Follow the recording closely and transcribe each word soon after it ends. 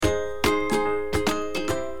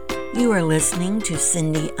You are listening to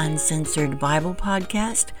Cindy Uncensored Bible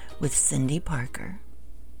Podcast with Cindy Parker.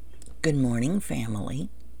 Good morning, family.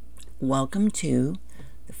 Welcome to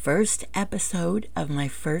the first episode of my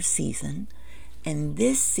first season, and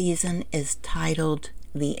this season is titled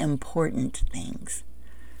The Important Things.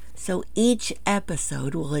 So each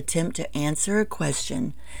episode will attempt to answer a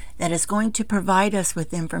question that is going to provide us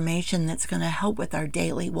with information that's going to help with our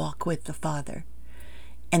daily walk with the Father.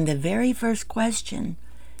 And the very first question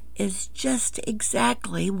is just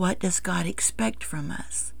exactly, what does God expect from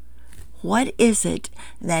us? What is it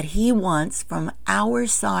that He wants from our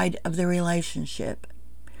side of the relationship?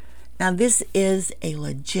 Now, this is a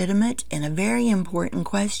legitimate and a very important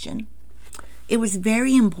question. It was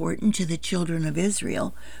very important to the children of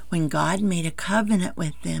Israel when God made a covenant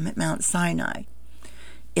with them at Mount Sinai.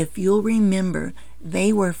 If you'll remember,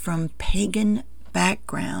 they were from pagan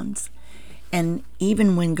backgrounds, and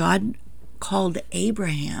even when God called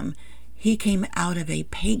Abraham, he came out of a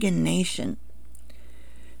pagan nation.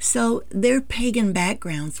 So their pagan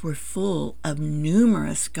backgrounds were full of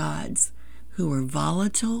numerous gods who were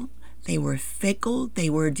volatile, they were fickle, they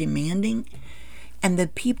were demanding, and the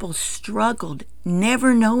people struggled,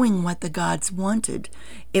 never knowing what the gods wanted.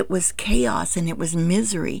 It was chaos and it was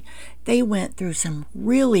misery. They went through some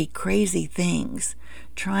really crazy things,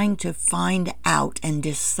 trying to find out and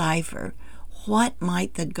decipher what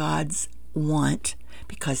might the gods want,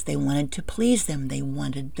 because they wanted to please them. They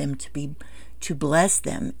wanted them to bless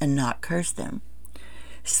them and not curse them.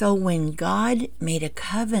 So when God made a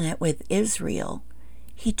covenant with Israel,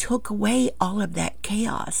 He took away all of that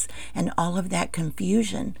chaos and all of that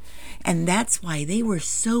confusion. And that's why they were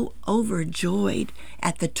so overjoyed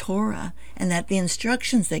at the Torah and at the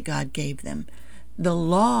instructions that God gave them. The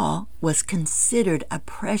law was considered a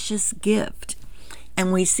precious gift.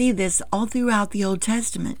 And we see this all throughout the Old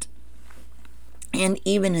Testament and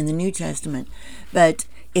even in the New Testament. But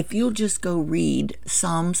if you'll just go read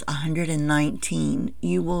Psalms 119,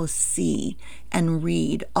 you will see and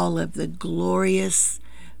read all of the glorious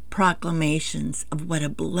proclamations of what a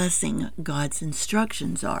blessing God's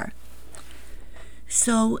instructions are.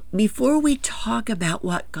 So before we talk about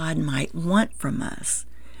what God might want from us,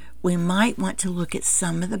 we might want to look at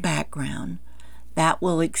some of the background that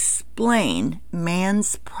will explain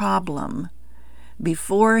man's problem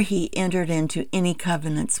before he entered into any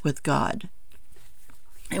covenants with God.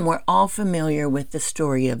 And we're all familiar with the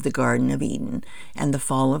story of the Garden of Eden and the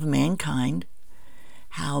fall of mankind,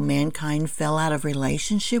 how mankind fell out of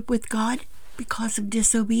relationship with God because of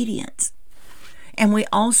disobedience. And we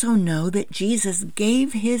also know that Jesus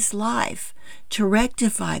gave His life to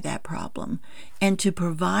rectify that problem and to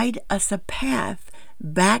provide us a path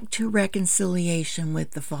back to reconciliation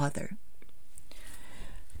with the Father.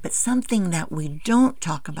 But something that we don't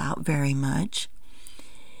talk about very much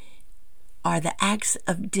are the acts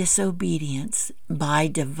of disobedience by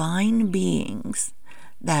divine beings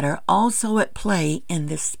that are also at play in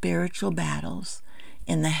the spiritual battles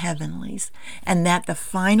in the heavenlies, and that the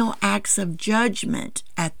final acts of judgment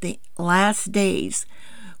at the last days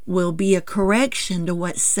will be a correction to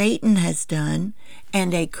what Satan has done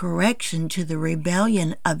and a correction to the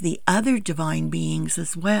rebellion of the other divine beings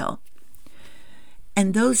as well.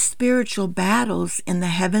 And those spiritual battles in the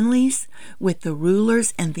heavenlies with the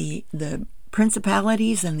rulers and the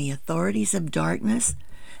principalities and the authorities of darkness,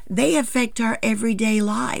 they affect our everyday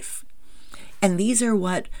life. And these are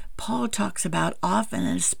what Paul talks about often,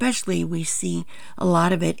 and especially we see a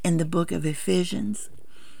lot of it in the book of Ephesians.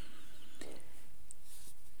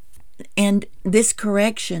 And this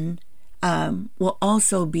correction will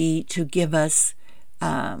also be to give us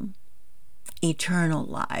eternal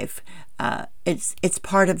life. It's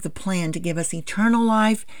part of the plan to give us eternal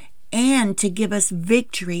life and to give us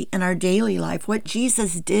victory in our daily life. What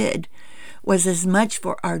Jesus did was as much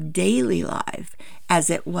for our daily life as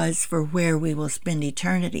it was for where we will spend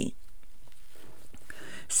eternity.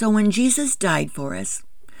 So when Jesus died for us,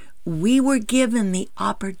 we were given the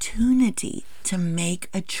opportunity to make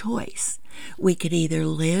a choice. We could either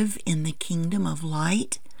live in the kingdom of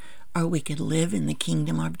light or we could live in the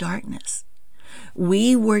kingdom of darkness.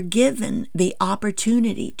 We were given the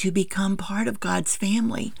opportunity to become part of God's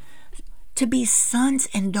family, to be sons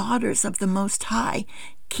and daughters of the Most High,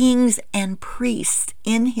 kings and priests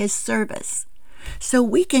in His service. So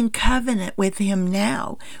we can covenant with Him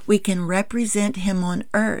now. We can represent Him on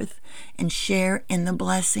earth and share in the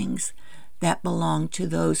blessings that belong to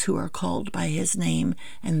those who are called by His name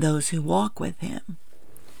and those who walk with Him.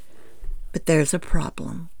 But there's a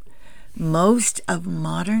problem. Most of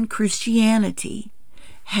modern Christianity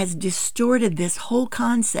has distorted this whole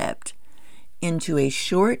concept into a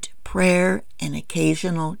short prayer and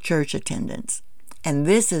occasional church attendance. And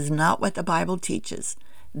this is not what the Bible teaches.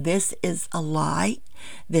 This is a lie.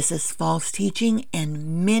 This is false teaching,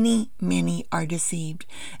 and many, many are deceived.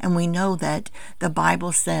 And we know that the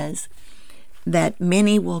Bible says that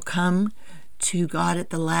many will come to God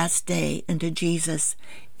at the last day and to Jesus,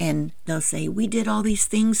 and they'll say, "We did all these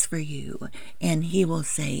things for you." And he will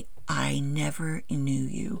say, "I never knew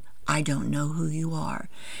you. I don't know who you are."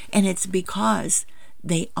 And it's because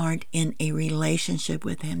they aren't in a relationship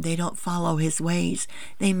with him. They don't follow his ways.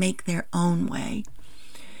 They make their own way.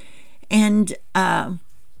 And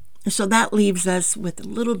so that leaves us with a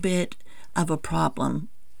little bit of a problem.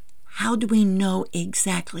 How do we know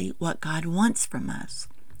exactly what God wants from us?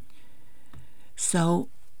 So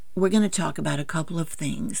we're going to talk about a couple of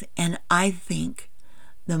things. And I think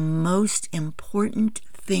the most important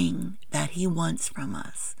thing that he wants from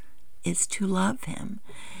us is to love him.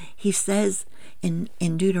 He says in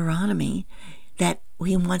Deuteronomy that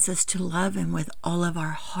he wants us to love him with all of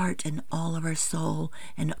our heart and all of our soul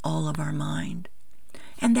and all of our mind.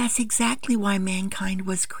 And that's exactly why mankind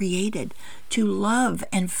was created, to love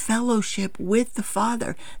and fellowship with the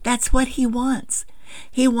Father. That's what he wants.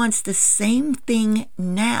 He wants the same thing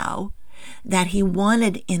now that he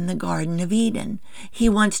wanted in the Garden of Eden. He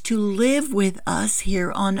wants to live with us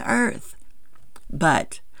here on earth.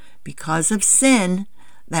 But because of sin,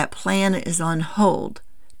 that plan is on hold.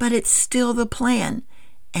 But it's still the plan,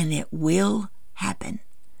 and it will happen.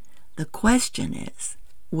 The question is,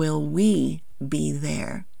 will we be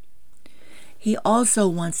there? He also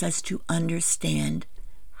wants us to understand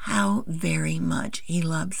how very much he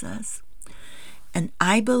loves us. And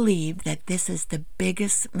I believe that this is the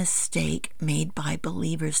biggest mistake made by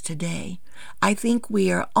believers today. I think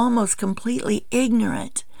we are almost completely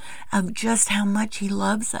ignorant of just how much he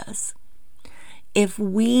loves us. If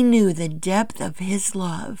we knew the depth of his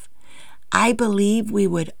love, I believe we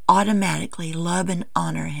would automatically love and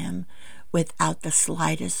honor him without the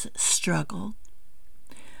slightest struggle.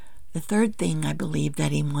 The third thing I believe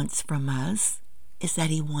that he wants from us is that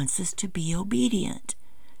he wants us to be obedient,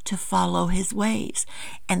 to follow his ways.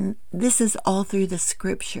 And this is all through the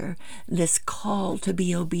scripture, this call to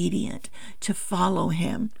be obedient, to follow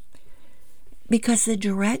him. Because the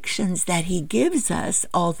directions that he gives us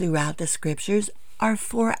all throughout the scriptures are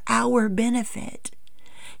for our benefit.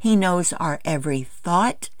 He knows our every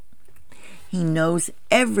thought. He knows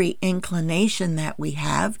every inclination that we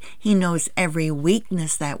have. He knows every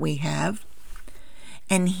weakness that we have.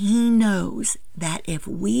 And he knows that if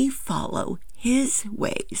we follow his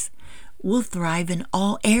ways, we'll thrive in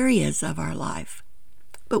all areas of our life.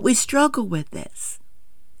 But we struggle with this.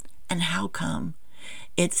 And how come?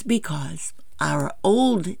 It's because our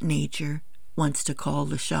old nature wants to call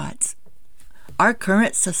the shots. Our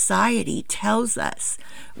current society tells us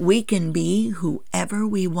we can be whoever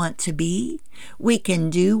we want to be. We can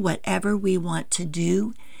do whatever we want to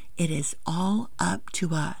do. It is all up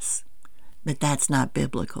to us. But that's not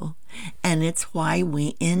biblical. And it's why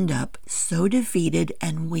we end up so defeated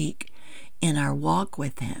and weak in our walk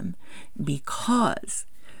with him, because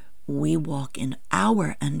we walk in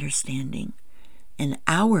our understanding, in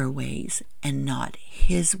our ways, and not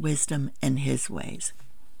his wisdom and his ways.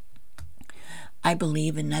 I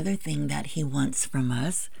believe another thing that he wants from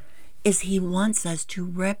us is he wants us to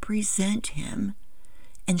represent him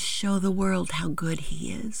and show the world how good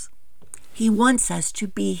he is. He wants us to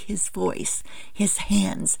be his voice, his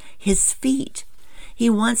hands, his feet. He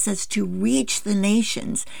wants us to reach the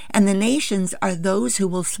nations, and the nations are those who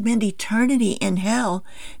will spend eternity in hell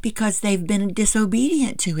because they've been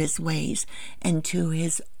disobedient to his ways and to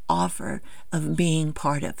his offer of being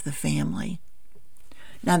part of the family.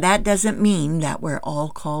 Now, that doesn't mean that we're all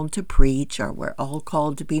called to preach or we're all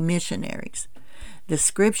called to be missionaries. The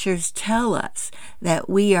scriptures tell us that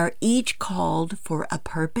we are each called for a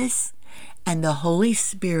purpose, and the Holy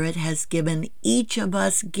Spirit has given each of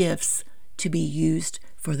us gifts to be used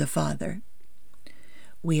for the Father.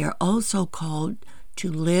 We are also called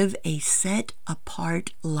to live a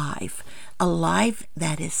set-apart life, a life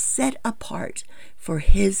that is set apart for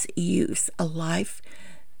his use, a life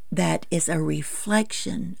that is a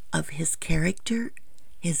reflection of his character,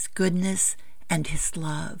 his goodness, and his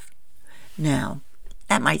love. Now,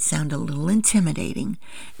 that might sound a little intimidating,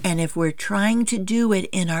 and if we're trying to do it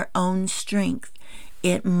in our own strength,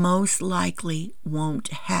 it most likely won't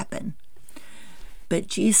happen. But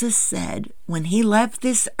Jesus said when he left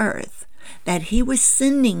this earth that he was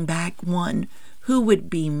sending back one who would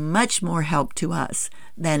be much more help to us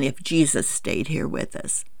than if Jesus stayed here with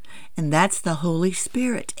us. and that's the Holy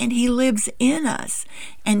Spirit, and He lives in us,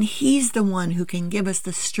 and He's the one who can give us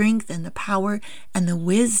the strength and the power and the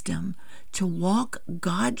wisdom to walk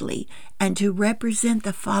godly and to represent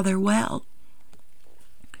the Father well.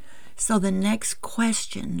 So the next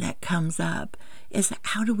question that comes up is,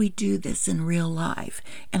 how do we do this in real life?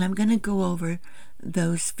 And I'm going to go over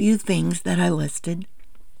those few things that I listed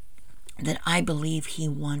that I believe He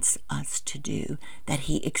wants us to do, that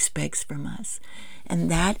He expects from us.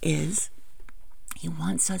 And that is, He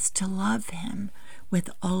wants us to love Him with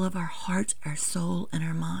all of our heart, our soul, and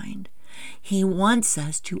our mind. He wants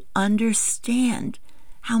us to understand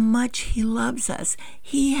how much He loves us.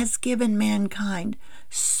 He has given mankind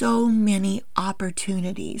so many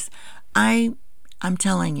opportunities. I'm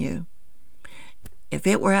telling you, if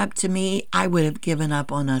it were up to me, I would have given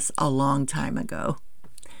up on us a long time ago.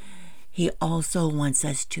 He also wants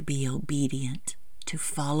us to be obedient, to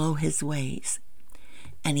follow His ways.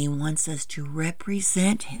 And He wants us to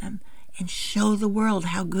represent Him and show the world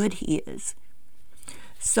how good He is.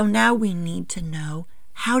 So now we need to know,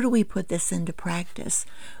 how do we put this into practice?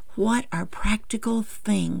 What are practical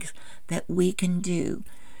things that we can do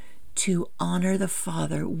to honor the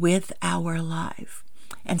Father with our life?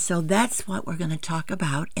 And so that's what we're going to talk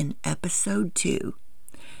about in episode 2.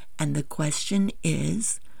 And the question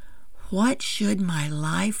is, what should my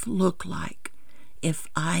life look like if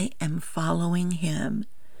I am following Him,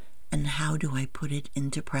 and how do I put it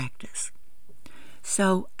into practice?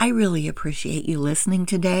 So I really appreciate you listening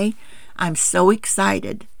today. I'm so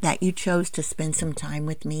excited that you chose to spend some time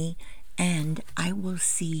with me, and I will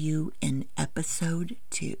see you in episode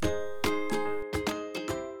 2.